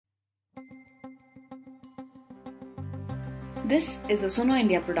This is a Suno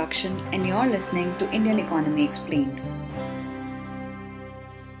India production, and you're listening to Indian Economy Explained.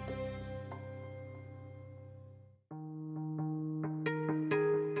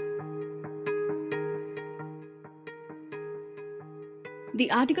 The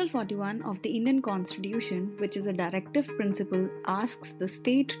Article 41 of the Indian Constitution, which is a directive principle, asks the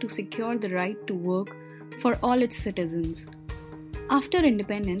state to secure the right to work for all its citizens. After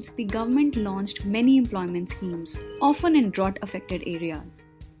independence, the government launched many employment schemes, often in drought-affected areas.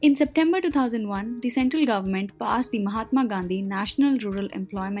 In September 2001, the central government passed the Mahatma Gandhi National Rural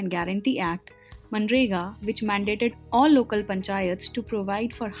Employment Guarantee Act, Manrega, which mandated all local panchayats to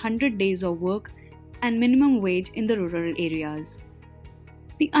provide for 100 days of work and minimum wage in the rural areas.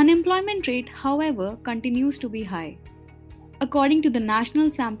 The unemployment rate, however, continues to be high. According to the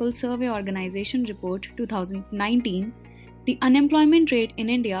National Sample Survey Organization Report 2019, the unemployment rate in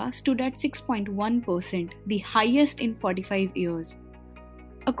India stood at 6.1%, the highest in 45 years.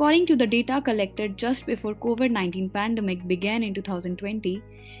 According to the data collected just before COVID-19 pandemic began in 2020,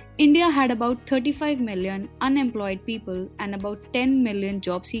 India had about 35 million unemployed people and about 10 million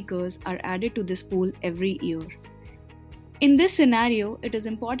job seekers are added to this pool every year. In this scenario, it is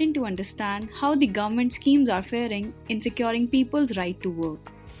important to understand how the government schemes are faring in securing people's right to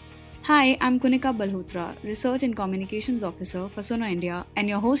work. Hi, I'm Kunika Balhotra, Research and Communications Officer for Suno India and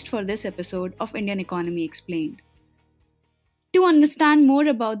your host for this episode of Indian Economy Explained. To understand more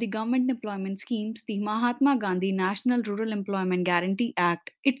about the government employment schemes, the Mahatma Gandhi National Rural Employment Guarantee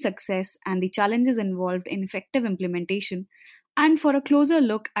Act, its success, and the challenges involved in effective implementation, and for a closer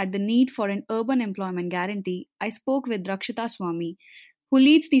look at the need for an urban employment guarantee, I spoke with Rakshita Swamy, who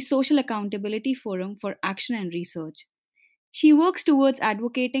leads the Social Accountability Forum for Action and Research. She works towards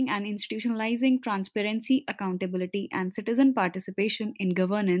advocating and institutionalizing transparency, accountability, and citizen participation in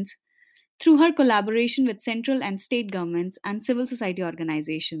governance through her collaboration with central and state governments and civil society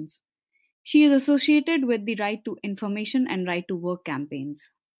organizations. She is associated with the Right to Information and Right to Work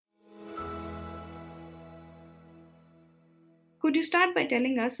campaigns. Could you start by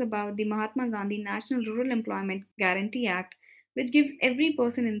telling us about the Mahatma Gandhi National Rural Employment Guarantee Act, which gives every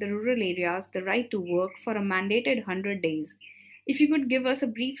person in the rural areas the right to work for a mandated 100 days? If you could give us a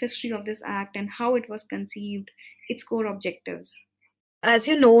brief history of this act and how it was conceived, its core objectives. As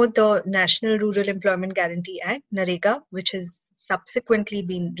you know, the National Rural Employment Guarantee Act, NREGA, which has subsequently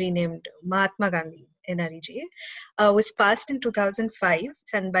been renamed Mahatma Gandhi NREGA, was passed in 2005,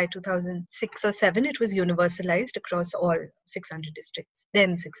 and by 2006 or 7, it was universalized across all 600 districts,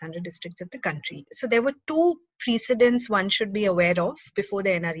 then 600 districts of the country. So there were two precedents one should be aware of before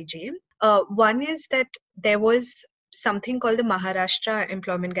the NREGA. One is that there was something called the Maharashtra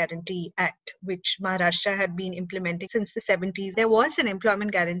Employment Guarantee Act, which Maharashtra had been implementing since the 70s. There was an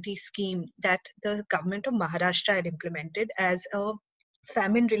employment guarantee scheme that the government of Maharashtra had implemented as a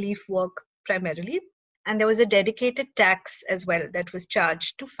famine relief work primarily. And there was a dedicated tax as well that was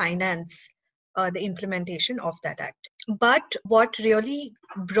charged to finance the implementation of that act. But what really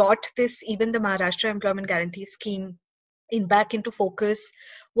brought this, even the Maharashtra Employment Guarantee Scheme, back into focus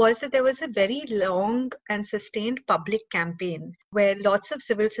was that there was a very long and sustained public campaign where lots of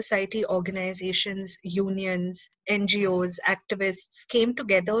civil society organizations, unions, NGOs, activists came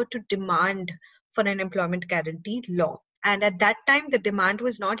together to demand for an employment guarantee law. And at that time, the demand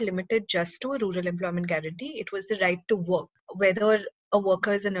was not limited just to a rural employment guarantee. It was the right to work, whether a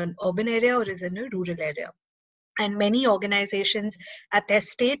worker is in an urban area or is in a rural area. And many organizations at their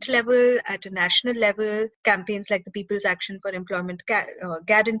state level, at a national level, campaigns like the People's Action for Employment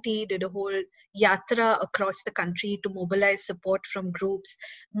Guarantee did a whole yatra across the country to mobilize support from groups.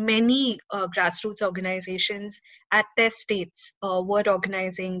 Many grassroots organizations at their states were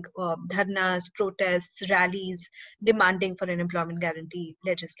organizing dharnas, protests, rallies, demanding for an employment guarantee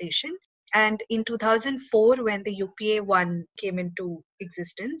legislation. And in 2004, when the UPA 1 came into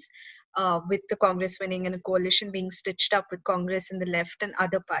existence, with the Congress winning and a coalition being stitched up with Congress and the left and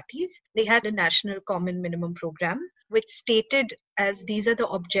other parties, they had a national common minimum program, which stated as these are the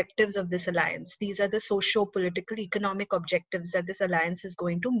objectives of this alliance. These are the socio-political, economic objectives that this alliance is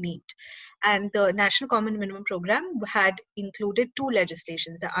going to meet. And the National Common Minimum Program had included two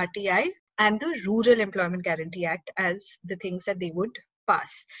legislations, the RTI and the Rural Employment Guarantee Act, as the things that they would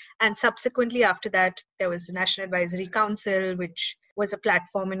pass. And subsequently after that, there was the National Advisory Council, which was a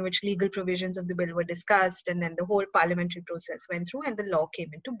platform in which legal provisions of the bill were discussed, and then the whole parliamentary process went through and the law came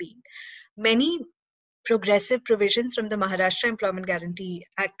into being. Many progressive provisions from the Maharashtra Employment Guarantee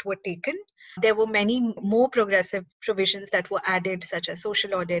Act were taken. There were many more progressive provisions that were added, such as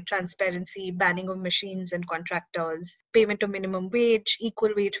social audit, transparency, banning of machines and contractors, payment of minimum wage,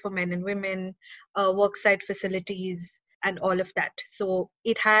 equal wage for men and women, worksite facilities, and all of that. So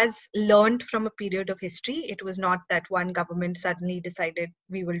it has learned from a period of history. It was not that one government suddenly decided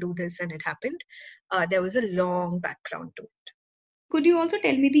we will do this and it happened. There was a long background to it. Could you also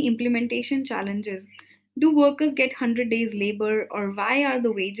tell me the implementation challenges? Do workers get 100 days labor, or why are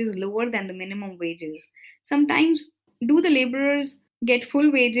the wages lower than the minimum wages? Sometimes, do the laborers get full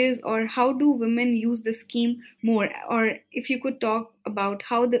wages, or how do women use the scheme more? Or if you could talk about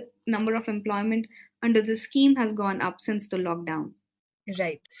how the number of employment under the scheme has gone up since the lockdown.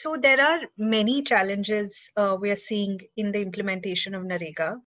 Right. So there are many challenges we are seeing in the implementation of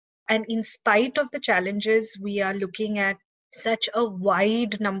NREGA. And in spite of the challenges, we are looking at such a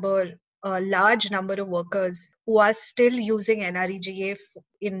large number of workers who are still using NREGA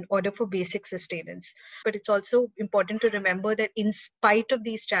in order for basic sustenance. But it's also important to remember that in spite of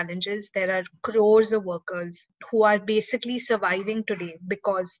these challenges, there are crores of workers who are basically surviving today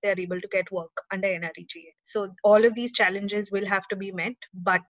because they're able to get work under NREGA. So all of these challenges will have to be met,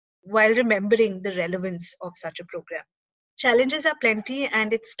 but while remembering the relevance of such a program. Challenges are plenty,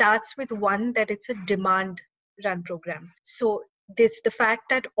 and it starts with one, that it's a demand run program. So the fact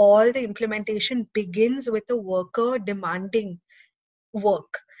that all the implementation begins with the worker demanding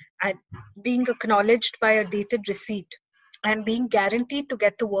work and being acknowledged by a dated receipt and being guaranteed to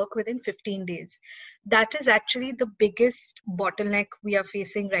get the work within 15 days. That is actually the biggest bottleneck we are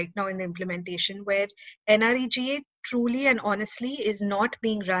facing right now in the implementation, where NREGA truly and honestly is not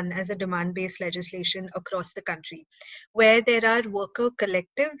being run as a demand-based legislation across the country, where there are worker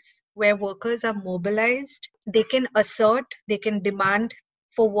collectives, where workers are mobilized, they can assert, they can demand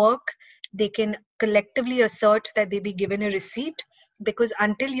for work, they can collectively assert that they be given a receipt, because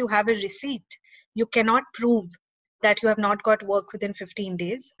until you have a receipt, you cannot prove that you have not got work within 15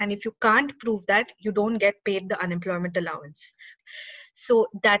 days. And if you can't prove that, you don't get paid the unemployment allowance. So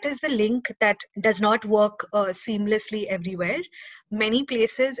that is the link that does not work seamlessly everywhere. Many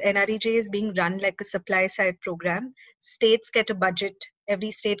places, NREGA is being run like a supply side program. States get a budget. Every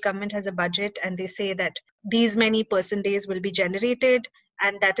state government has a budget, and they say that these many person days will be generated.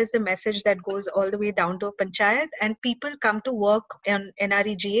 And that is the message that goes all the way down to a panchayat. And people come to work on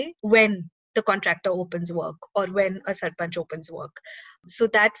NREGA when the contractor opens work or when a sarpanch opens work. So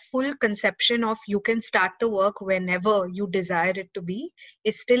that full conception of you can start the work whenever you desire it to be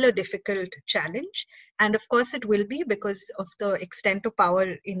is still a difficult challenge. And of course it will be, because of the extent of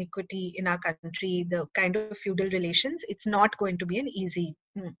power inequity in our country, the kind of feudal relations, it's not going to be an easy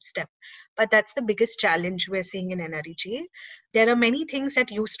step. But that's the biggest challenge we're seeing in NREGA. There are many things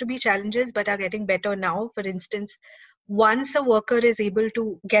that used to be challenges but are getting better now. For instance, once a worker is able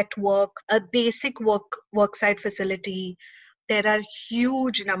to get work, a basic worksite facility, there are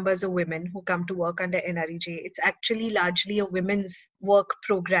huge numbers of women who come to work under NREGA. It's actually largely a women's work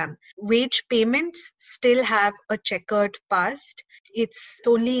program. Wage payments still have a checkered past. It's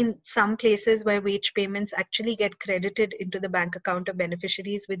only in some places where wage payments actually get credited into the bank account of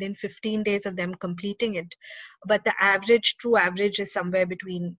beneficiaries within 15 days of them completing it. But the true average is somewhere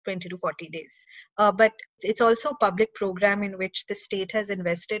between 20 to 40 days. But it's also a public program in which the state has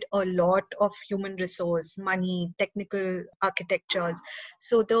invested a lot of human resource, money, technical architectures.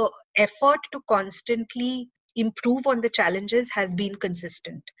 So the effort to constantly improve on the challenges has been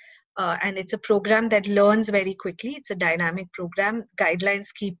consistent. And it's a program that learns very quickly. It's a dynamic program.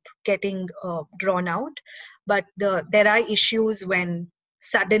 Guidelines keep getting drawn out. But there are issues when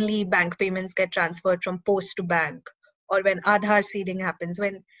suddenly bank payments get transferred from post to bank, or when Aadhaar seeding happens,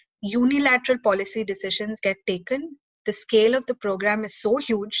 when unilateral policy decisions get taken. The scale of the program is so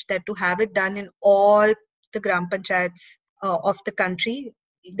huge that to have it done in all the Gram Panchayats of the country,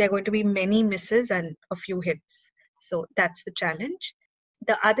 there are going to be many misses and a few hits. So that's the challenge.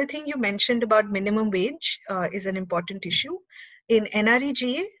 The other thing you mentioned about minimum wage is an important issue. In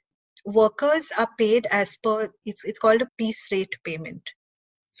NREGA, workers are paid as per, it's called a piece rate payment.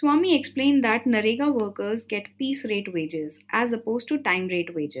 Swami explained that NREGA workers get piece rate wages as opposed to time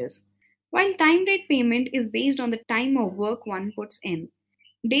rate wages. While time rate payment is based on the time of work one puts in,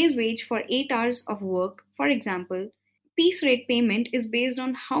 day's wage for 8 hours of work, for example, piece rate payment is based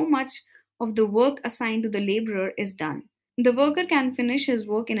on how much of the work assigned to the laborer is done. The worker can finish his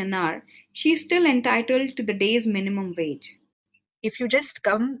work in an hour. She is still entitled to the day's minimum wage. If you just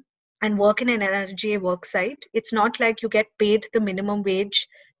come and work in an NREGA work site, it's not like you get paid the minimum wage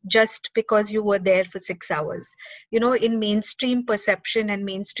just because you were there for 6 hours. You know, in mainstream perception and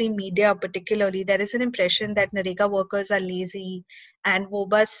mainstream media particularly, there is an impression that NREGA workers are lazy and wo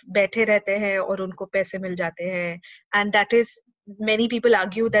bas baithe rehte hain aur unko paise mil jate hain. And that is, many people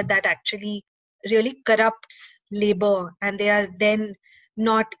argue that actually really corrupts labor, and they are then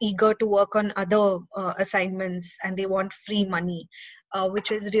not eager to work on other assignments, and they want free money,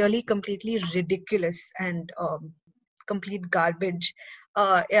 which is really completely ridiculous and complete garbage.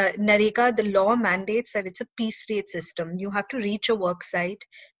 Nareka, the law mandates that it's a piece rate system. You have to reach a work site,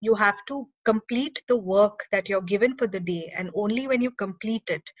 you have to complete the work that you're given for the day, and only when you complete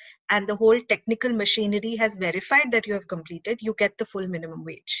it and the whole technical machinery has verified that you have completed, you get the full minimum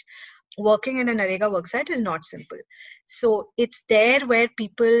wage. Working in a Nareka worksite is not simple. So it's there where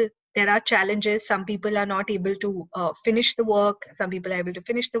there are challenges. Some people are not able to finish the work. Some people are able to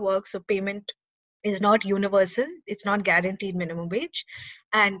finish the work. So payment is not universal. It's not guaranteed minimum wage.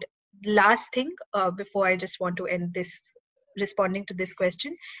 And last thing, before I just want to end this, responding to this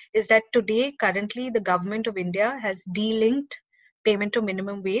question, is that today, currently, the government of India has delinked payment of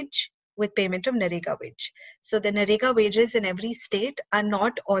minimum wage with payment of Nareka wage. So the Nareka wages in every state are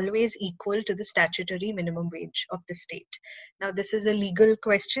not always equal to the statutory minimum wage of the state. Now, this is a legal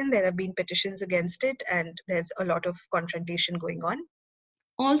question. There have been petitions against it, and there's a lot of confrontation going on.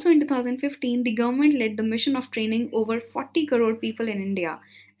 Also in 2015, the government led the mission of training over 40 crore people in India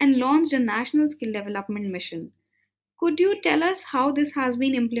and launched a national skill development mission. Could you tell us how this has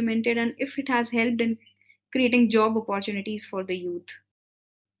been implemented and if it has helped in creating job opportunities for the youth?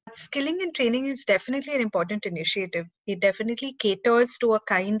 Skilling and training is definitely an important initiative. It definitely caters to a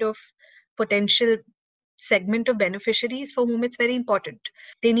kind of potential segment of beneficiaries for whom it's very important.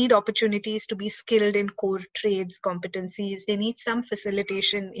 They need opportunities to be skilled in core trades, competencies. They need some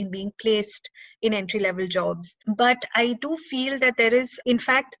facilitation in being placed in entry-level jobs. But I do feel that there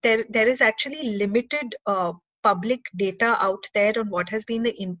is actually limited public data out there on what has been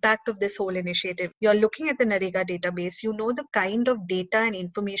the impact of this whole initiative. You're looking at the Nareka database, you know the kind of data and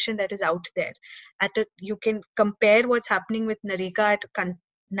information that is out there. You can compare what's happening with Nareka at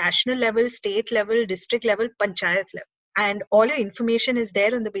national level, state level, district level, panchayat level. And all your information is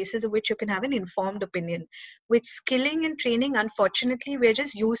there on the basis of which you can have an informed opinion. With skilling and training, unfortunately, we're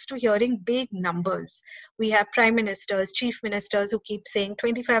just used to hearing big numbers. We have prime ministers, chief ministers who keep saying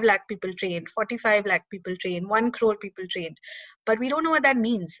 25 lakh people trained, 45 lakh people trained, 1 crore people trained. But we don't know what that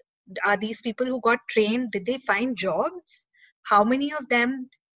means. Are these people who got trained, did they find jobs? How many of them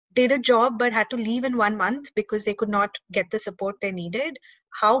did a job but had to leave in 1 month because they could not get the support they needed?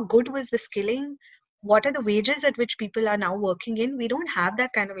 How good was the skilling? What are the wages at which people are now working in? We don't have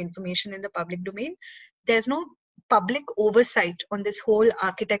that kind of information in the public domain. There's no public oversight on this whole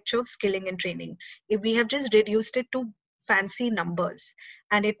architecture of skilling and training. If we have just reduced it to fancy numbers,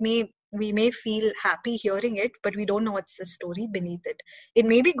 and we may feel happy hearing it, but we don't know what's the story beneath it. It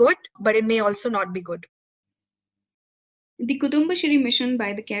may be good, but it may also not be good. The Kudumbashree mission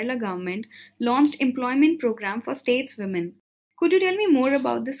by the Kerala government launched employment program for states women. Could you tell me more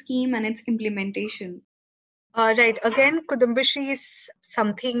about the scheme and its implementation? Right. Again, Kudumbashree is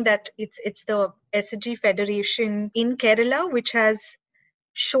something that it's the SHG Federation in Kerala, which has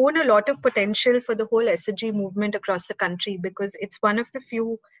shown a lot of potential for the whole SHG movement across the country, because it's one of the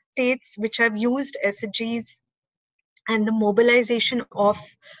few states which have used SHGs and the mobilization of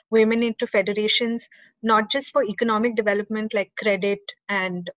women into federations, not just for economic development like credit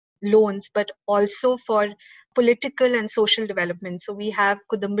and loans, but also for political and social development. So we have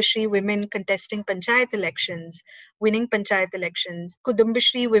Kudumbashree women contesting panchayat elections, winning panchayat elections.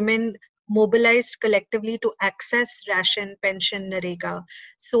 Kudumbashree women mobilized collectively to access ration, pension, Nareka.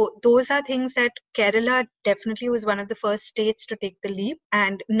 So those are things that Kerala definitely was one of the first states to take the leap.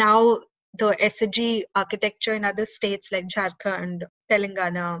 And now the SHG architecture in other states like Jharkhand,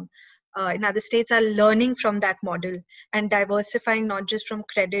 Telangana, in other states are learning from that model and diversifying not just from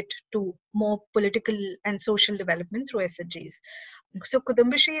credit to more political and social development through SHGs. So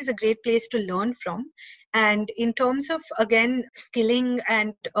Kudumbashree is a great place to learn from. And in terms of, again, skilling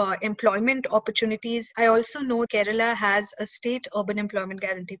and employment opportunities, I also know Kerala has a state urban employment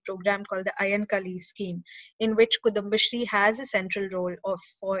guarantee program called the Ayankali scheme, in which Kudumbashree has a central role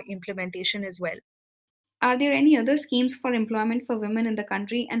for implementation as well. Are there any other schemes for employment for women in the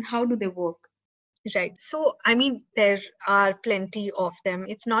country, and how do they work? Right. So, I mean, there are plenty of them.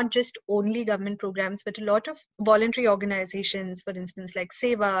 It's not just only government programs, but a lot of voluntary organizations, for instance, like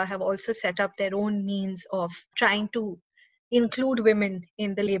Seva, have also set up their own means of trying to include women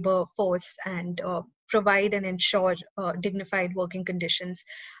in the labor force and provide and ensure dignified working conditions.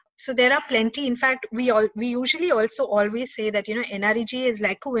 So there are plenty. In fact, we usually also always say that, NREGA is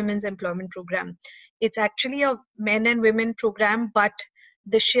like a women's employment program. It's actually a men and women program, but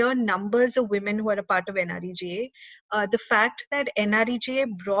the sheer numbers of women who are a part of NREGA, the fact that NREGA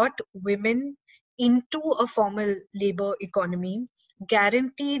brought women into a formal labor economy,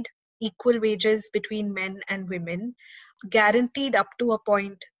 guaranteed equal wages between men and women, guaranteed up to a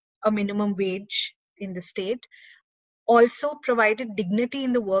point a minimum wage in the state, also provided dignity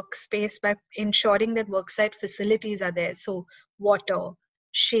in the workspace by ensuring that worksite facilities are there. So water,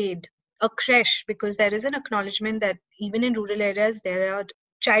 shade, a creche, because there is an acknowledgement that even in rural areas, there are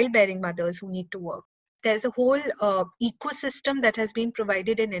childbearing mothers who need to work. There's a whole ecosystem that has been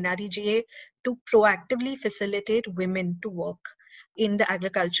provided in NREGA to proactively facilitate women to work in the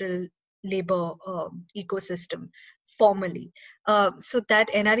agricultural labor ecosystem formally. So that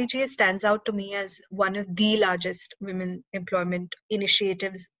NREGA stands out to me as one of the largest women employment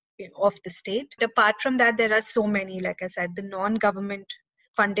initiatives of the state. Apart from that, there are so many, like I said, the non-government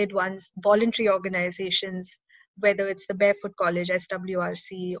funded ones, voluntary organizations, whether it's the Barefoot College,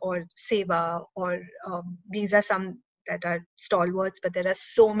 SWRC, or SEVA, or these are some that are stalwarts, but there are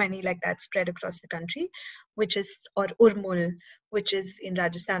so many like that spread across the country, which is, or Urmul, which is in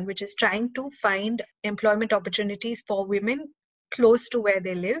Rajasthan, which is trying to find employment opportunities for women close to where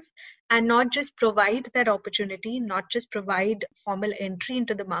they live, and not just provide that opportunity, not just provide formal entry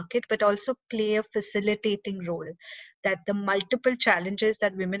into the market, but also play a facilitating role. That the multiple challenges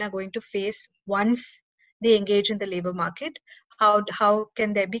that women are going to face once they engage in the labor market, how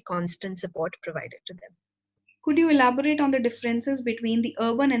can there be constant support provided to them? Could you elaborate on the differences between the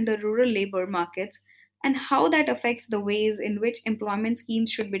urban and the rural labor markets and how that affects the ways in which employment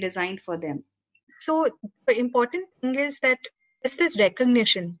schemes should be designed for them? So the important thing is that there's this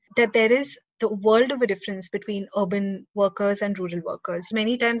recognition that there is the world of a difference between urban workers and rural workers.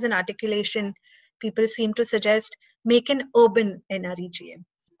 Many times in articulation, people seem to suggest make an urban NREGA.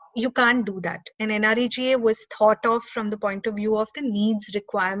 You can't do that. An NREGA was thought of from the point of view of the needs,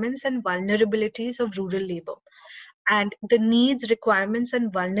 requirements, and vulnerabilities of rural labor. And the needs, requirements,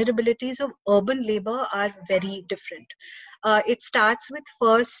 and vulnerabilities of urban labor are very different. It starts with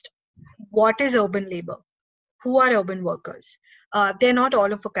first, what is urban labor? Who are urban workers? They're not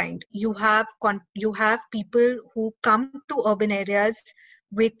all of a kind. You have people who come to urban areas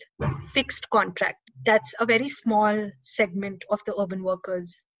with fixed contract. That's a very small segment of the urban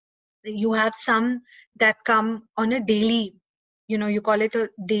workers. You have some that come on a daily, you call it a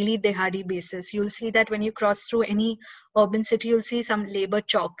daily dehadi basis. You'll see that when you cross through any urban city, you'll see some labor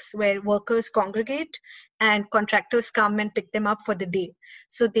chalks where workers congregate and contractors come and pick them up for the day.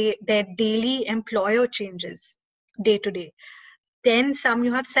 So their daily employer changes day to day. Then some,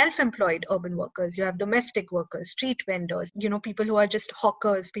 you have self-employed urban workers, you have domestic workers, street vendors, people who are just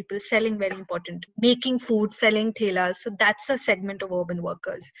hawkers, people selling, very important, making food, selling thelas. So that's a segment of urban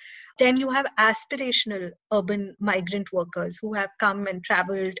workers. Then you have aspirational urban migrant workers who have come and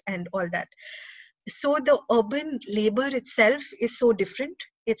traveled and all that. So the urban labor itself is so different.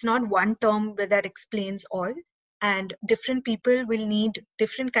 It's not one term that explains all. And different people will need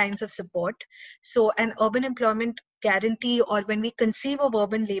different kinds of support. So an urban employment guarantee, or when we conceive of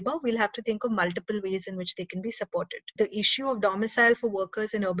urban labor, we'll have to think of multiple ways in which they can be supported. The issue of domicile for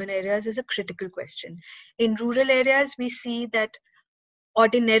workers in urban areas is a critical question. In rural areas, we see that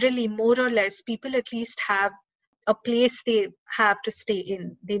ordinarily, more or less, people at least have a place they have to stay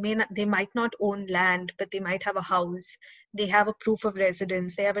in. They might not own land, but they might have a house. They have a proof of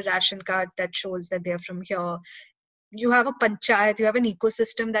residence. They have a ration card that shows that they're from here. You have a panchayat, you have an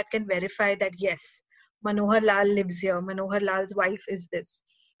ecosystem that can verify that, yes, Manohar Lal lives here, Manohar Lal's wife is this.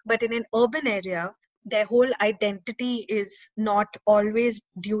 But in an urban area, their whole identity is not always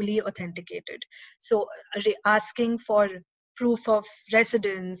duly authenticated. So asking for proof of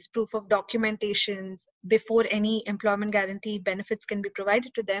residence, proof of documentation before any employment guarantee benefits can be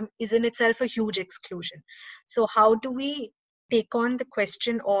provided to them is in itself a huge exclusion. So how do we take on the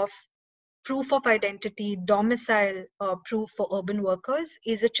question of proof of identity, domicile proof for urban workers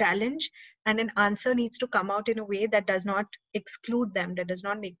is a challenge, and an answer needs to come out in a way that does not exclude them, that does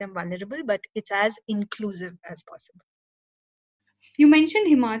not make them vulnerable, but it's as inclusive as possible. You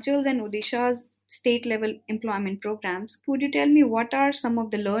mentioned Himachal's and Odisha's state level employment programs. Could you tell me what are some of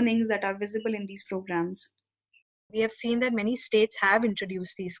the learnings that are visible in these programs? We have seen that many states have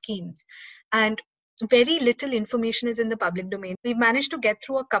introduced these schemes, and very little information is in the public domain. We've managed to get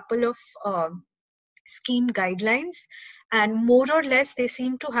through a couple of scheme guidelines, and more or less they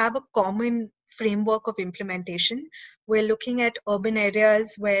seem to have a common framework of implementation. We're looking at urban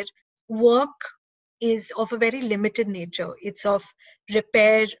areas where work is of a very limited nature. It's of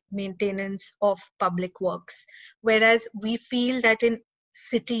repair, maintenance of public works. Whereas we feel that in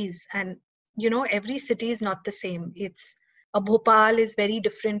cities, and every city is not the same. It's a Bhopal is very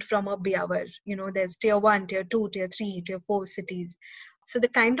different from a Biawar. There's tier 1, tier 2, tier 3, tier 4 cities. So the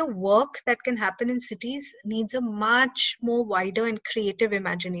kind of work that can happen in cities needs a much more wider and creative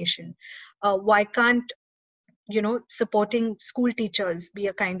imagination. Why can't supporting school teachers be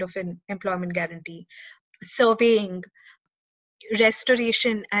a kind of an employment guarantee. Surveying,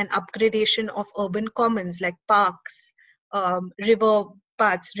 restoration and upgradation of urban commons like parks, river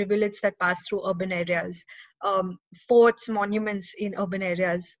paths, rivulets that pass through urban areas, forts, monuments in urban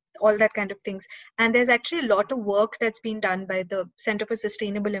areas, all that kind of things. And there's actually a lot of work that's been done by the Center for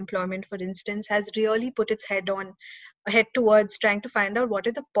Sustainable Employment, for instance, has really put its head towards trying to find out what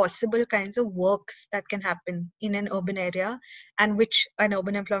are the possible kinds of works that can happen in an urban area and which an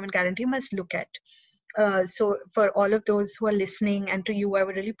urban employment guarantee must look at. So for all of those who are listening, and to you, I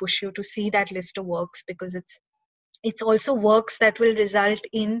would really push you to see that list of works, because it's also works that will result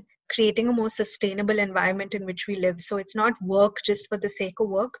in creating a more sustainable environment in which we live. So it's not work just for the sake of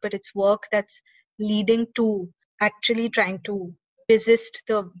work, but it's work that's leading to actually trying to resist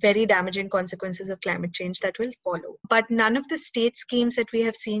the very damaging consequences of climate change that will follow. But none of the state schemes that we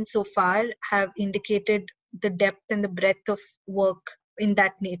have seen so far have indicated the depth and the breadth of work in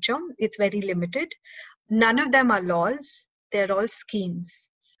that nature. It's very limited. None of them are laws. They're all schemes,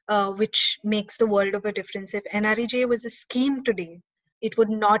 which makes the world of a difference. If NREGA was a scheme today, it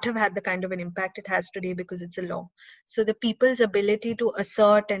would not have had the kind of an impact it has today because it's a law. So the people's ability to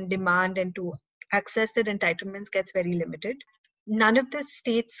assert and demand and to access their entitlements gets very limited. None of the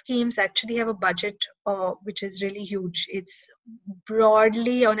state schemes actually have a budget which is really huge. It's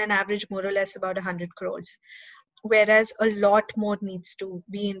broadly, on an average, more or less about 100 crores. Whereas a lot more needs to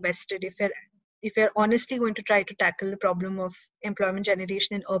be invested if you're honestly going to try to tackle the problem of employment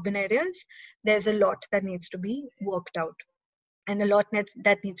generation in urban areas. There's a lot that needs to be worked out and a lot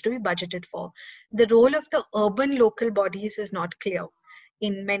that needs to be budgeted for. The role of the urban local bodies is not clear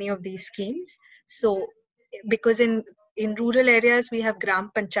in many of these schemes. So because in rural areas, we have gram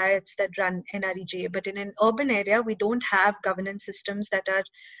panchayats that run NREGA, but in an urban area, we don't have governance systems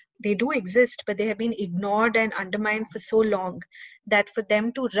they do exist, but they have been ignored and undermined for so long that for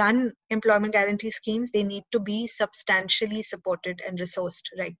them to run employment guarantee schemes, they need to be substantially supported and resourced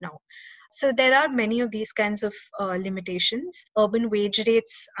right now. So there are many of these kinds of limitations. Urban wage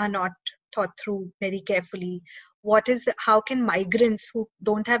rates are not thought through very carefully. How can migrants who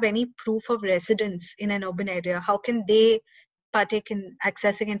don't have any proof of residence in an urban area, how can they partake in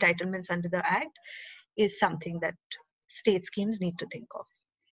accessing entitlements under the Act, is something that state schemes need to think of.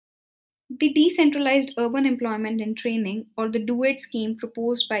 The Decentralized Urban Employment and Training, or the DO-IT scheme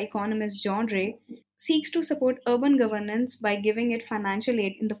proposed by economist John Ray, seeks to support urban governance by giving it financial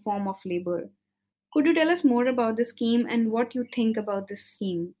aid in the form of labor. Could you tell us more about the scheme and what you think about this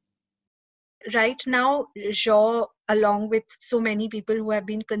scheme? Right now, JAW, along with so many people who have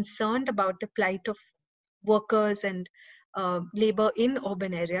been concerned about the plight of workers and labor in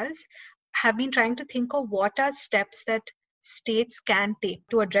urban areas, have been trying to think of what are steps that states can take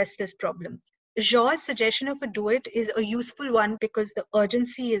to address this problem. JAW's suggestion of a DO-IT is a useful one because the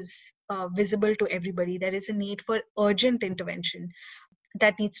urgency is visible to everybody. There is a need for urgent intervention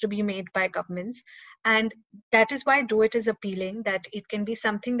that needs to be made by governments. And that is why DO-IT is appealing, that it can be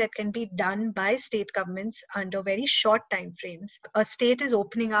something that can be done by state governments under very short time frames. A state is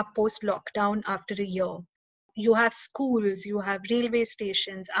opening up post-lockdown after a year. You have schools, you have railway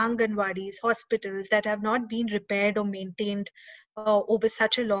stations, Anganwadis, hospitals that have not been repaired or maintained over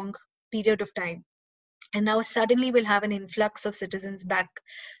such a long period of time. And now suddenly we'll have an influx of citizens back.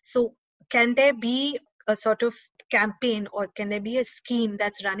 So can there be a sort of campaign, or can there be a scheme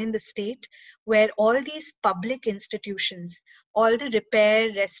that's run in the state where all these public institutions, all the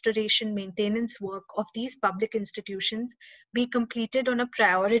repair, restoration, maintenance work of these public institutions be completed on a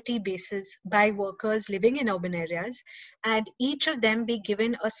priority basis by workers living in urban areas, and each of them be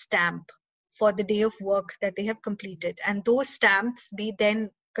given a stamp for the day of work that they have completed, and those stamps be then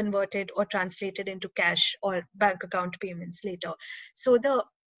converted or translated into cash or bank account payments later. So the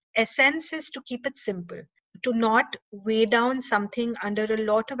essence is to keep it simple, to not weigh down something under a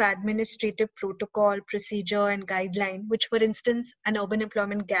lot of administrative protocol, procedure, and guideline, which, for instance, an urban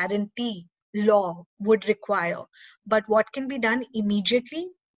employment guarantee law would require. But what can be done immediately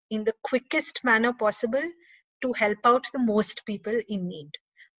in the quickest manner possible to help out the most people in need.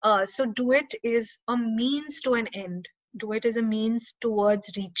 So DO-IT is a means to an end. DO-IT is a means towards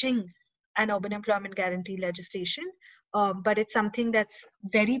reaching an urban employment guarantee legislation. But it's something that's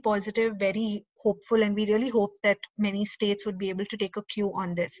very positive, very hopeful, and we really hope that many states would be able to take a cue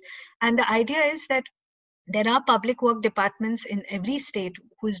on this. And the idea is that there are public work departments in every state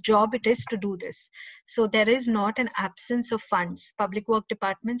whose job it is to do this. So there is not an absence of funds. Public work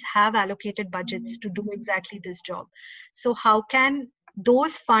departments have allocated budgets to do exactly this job. So how can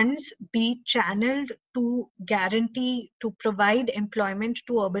those funds be channeled to guarantee, to provide employment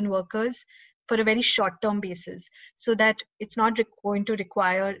to urban workers for a very short-term basis, so that it's not going to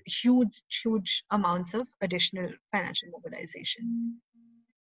require huge amounts of additional financial mobilization.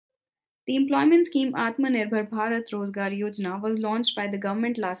 The employment scheme Atmanirbhar Bharat Rozgar Yojana was launched by the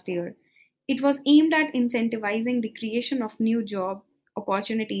government last year. It was aimed at incentivizing the creation of new job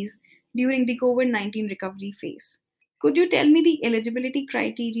opportunities during the COVID 19 recovery phase. Could you tell me the eligibility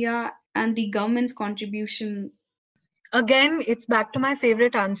criteria and the government's contribution? Again, it's back to my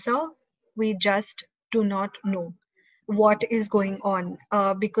favorite answer. We just do not know what is going on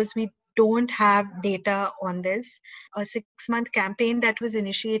because we don't have data on this. A 6-month campaign that was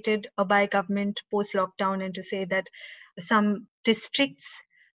initiated by government post lockdown, and to say that some districts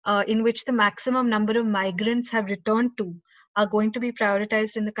in which the maximum number of migrants have returned to are going to be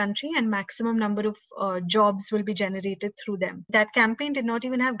prioritized in the country, and maximum number of jobs will be generated through them. That campaign did not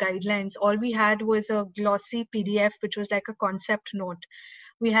even have guidelines. All we had was a glossy PDF, which was like a concept note.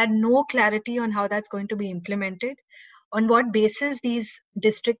 We had no clarity on how that's going to be implemented, on what basis these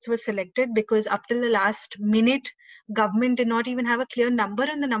districts were selected, because up till the last minute, government did not even have a clear number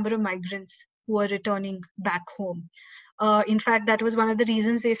on the number of migrants who are returning back home. In fact, that was one of the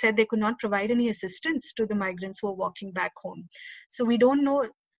reasons they said they could not provide any assistance to the migrants who are walking back home. So we don't know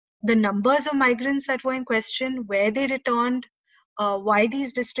the numbers of migrants that were in question, where they returned, why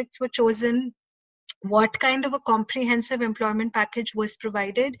these districts were chosen, what kind of a comprehensive employment package was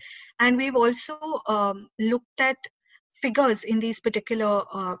provided. And we've also looked at figures in these particular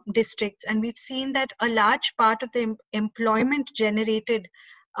districts, and we've seen that a large part of the employment generated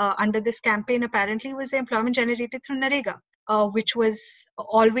under this campaign apparently was the employment generated through NREGA, which was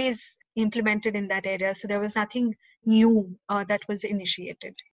always implemented in that area. So there was nothing new that was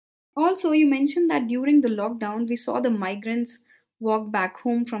initiated. Also, you mentioned that during the lockdown, we saw the migrants walk back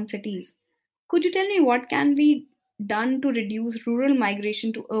home from cities. Could you tell me what can be done to reduce rural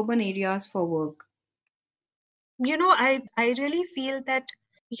migration to urban areas for work? I really feel that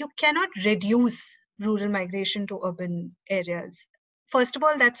you cannot reduce rural migration to urban areas. First of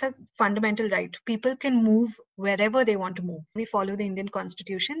all, that's a fundamental right. People can move wherever they want to move. We follow the Indian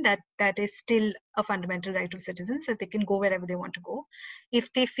Constitution, that is still a fundamental right of citizens, that they can go wherever they want to go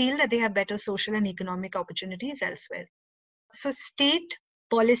if they feel that they have better social and economic opportunities elsewhere. So state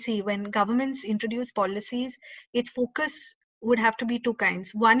policy, when governments introduce policies, its focus would have to be two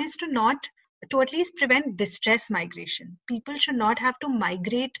kinds. One is to at least prevent distress migration. People should not have to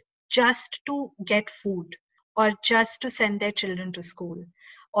migrate just to get food, or just to send their children to school,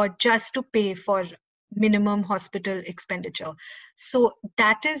 or just to pay for minimum hospital expenditure. So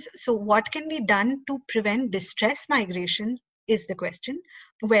what can be done to prevent distress migration is the question,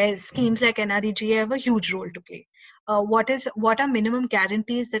 where schemes like NREGA have a huge role to play. What are minimum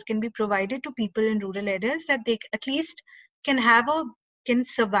guarantees that can be provided to people in rural areas, that they at least can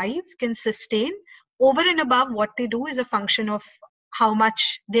survive, can sustain over and above what they do is a function of how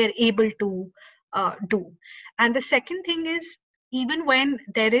much they're able to do. And the second thing is, even when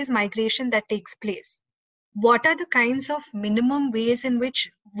there is migration that takes place, what are the kinds of minimum ways in which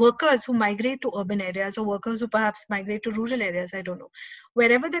workers who migrate to urban areas, or workers who perhaps migrate to rural areas, I don't know,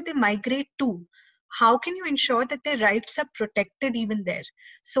 wherever that they migrate to, how can you ensure that their rights are protected even there?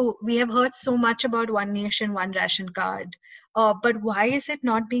 So we have heard so much about one nation, one ration card, but why is it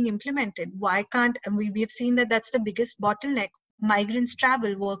not being implemented? Why can't we have seen that that's the biggest bottleneck. Migrants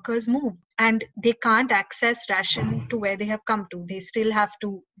travel, workers move, and they can't access ration to where they have come to. They still have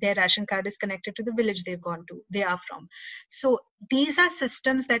to, their ration card is connected to the village they are from. So these are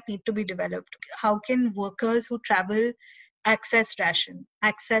systems that need to be developed. How can workers who travel access ration,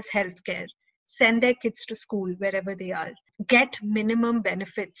 access healthcare, send their kids to school wherever they are, get minimum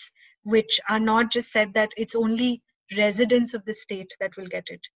benefits, which are not just said that it's only residents of the state that will get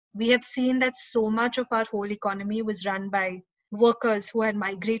it. We have seen that so much of our whole economy was run by workers who had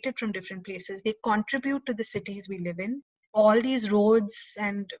migrated from different places. They contribute to the cities we live in. All these roads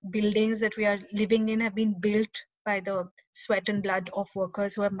and buildings that we are living in have been built by the sweat and blood of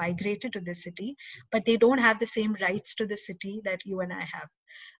workers who have migrated to the city, but they don't have the same rights to the city that you and I have.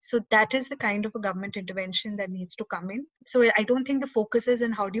 So that is the kind of a government intervention that needs to come in. So I don't think the focus is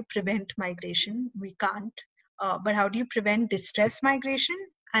on how do you prevent migration. We can't. But how do you prevent distress migration?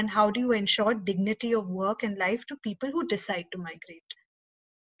 And how do you ensure dignity of work and life to people who decide to migrate?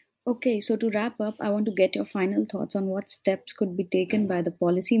 Okay, so to wrap up, I want to get your final thoughts on what steps could be taken by the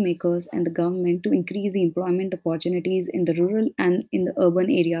policymakers and the government to increase the employment opportunities in the rural and in the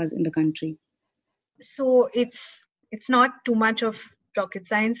urban areas in the country. So it's not too much of rocket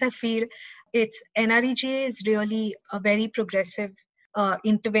science. I feel NREGA is really a very progressive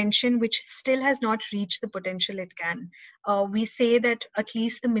intervention which still has not reached the potential it can. We say that at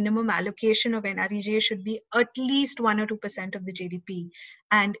least the minimum allocation of NREGA should be at least 1 or 2% of the GDP.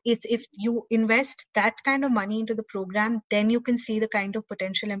 And if you invest that kind of money into the program, then you can see the kind of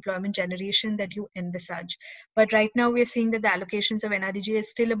potential employment generation that you envisage. But right now we're seeing that the allocations of NREGA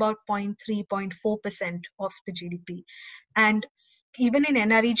is still about 0.3, 0.4% of the GDP. And even in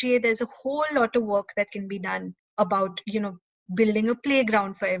NREGA, there's a whole lot of work that can be done about, building a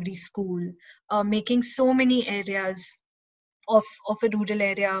playground for every school, making so many areas of a rural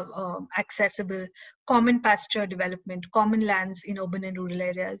area accessible, common pasture development, common lands in urban and rural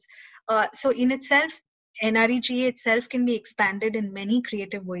areas. So in itself, NREGA itself can be expanded in many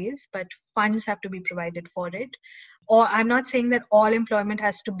creative ways, but funds have to be provided for it. Or I'm not saying that all employment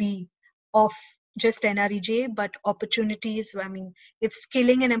has to be of just NREGA, but opportunities. I mean, if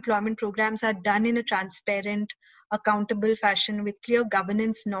skilling and employment programs are done in a transparent, accountable fashion with clear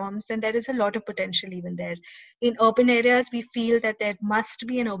governance norms, then there is a lot of potential even there. In urban areas, we feel that there must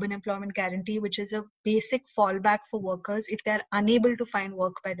be an urban employment guarantee, which is a basic fallback for workers if they're unable to find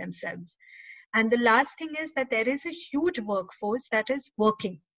work by themselves. And the last thing is that there is a huge workforce that is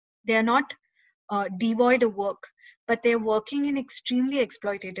working. They are not devoid of work, but they're working in extremely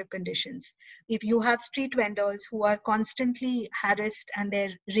exploitative conditions. If you have street vendors who are constantly harassed and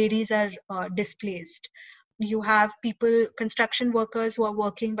their radies are displaced, you have people, construction workers who are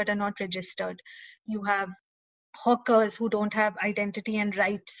working but are not registered. You have hawkers who don't have identity and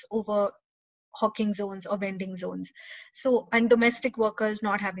rights over hawking zones or vending zones. So, and domestic workers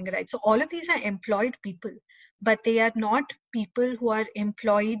not having a right. So all of these are employed people, but they are not people who are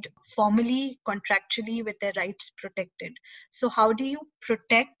employed formally, contractually with their rights protected. So how do you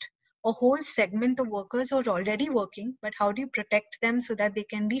protect a whole segment of workers who are already working, but how do you protect them so that they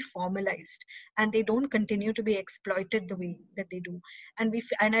can be formalized and they don't continue to be exploited the way that they do? And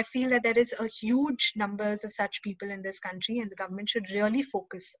I feel that there is a huge numbers of such people in this country, and the government should really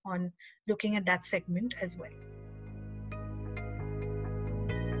focus on looking at that segment as well.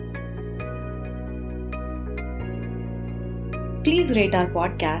 Please rate our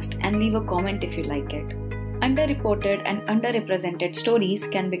podcast and leave a comment if you like it. Underreported and underrepresented stories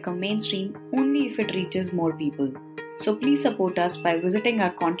can become mainstream only if it reaches more people. So please support us by visiting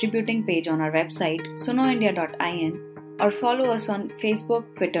our contributing page on our website sunoindia.in or follow us on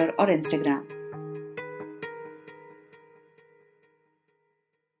Facebook, Twitter or Instagram.